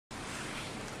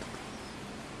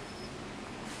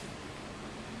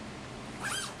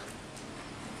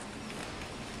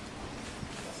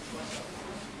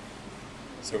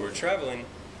So we're traveling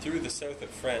through the south of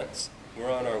France.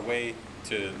 We're on our way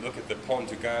to look at the Pont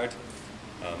du Gard.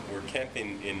 We're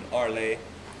camping in Arles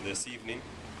this evening.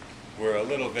 We're a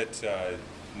little bit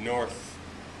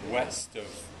northwest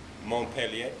of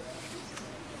Montpellier.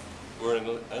 We're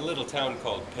in a little town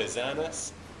called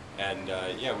Pezenas, and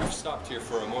yeah, we've stopped here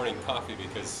for a morning coffee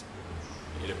because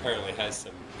it apparently has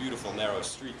some beautiful narrow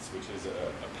streets, which is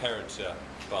apparent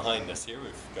behind us here.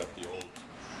 We've got the old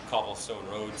cobblestone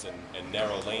roads and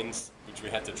narrow lanes which we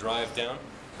had to drive down,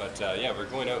 but yeah, we're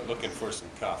going out looking for some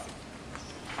coffee.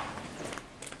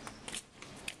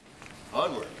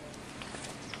 Onward.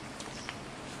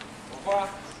 Au revoir.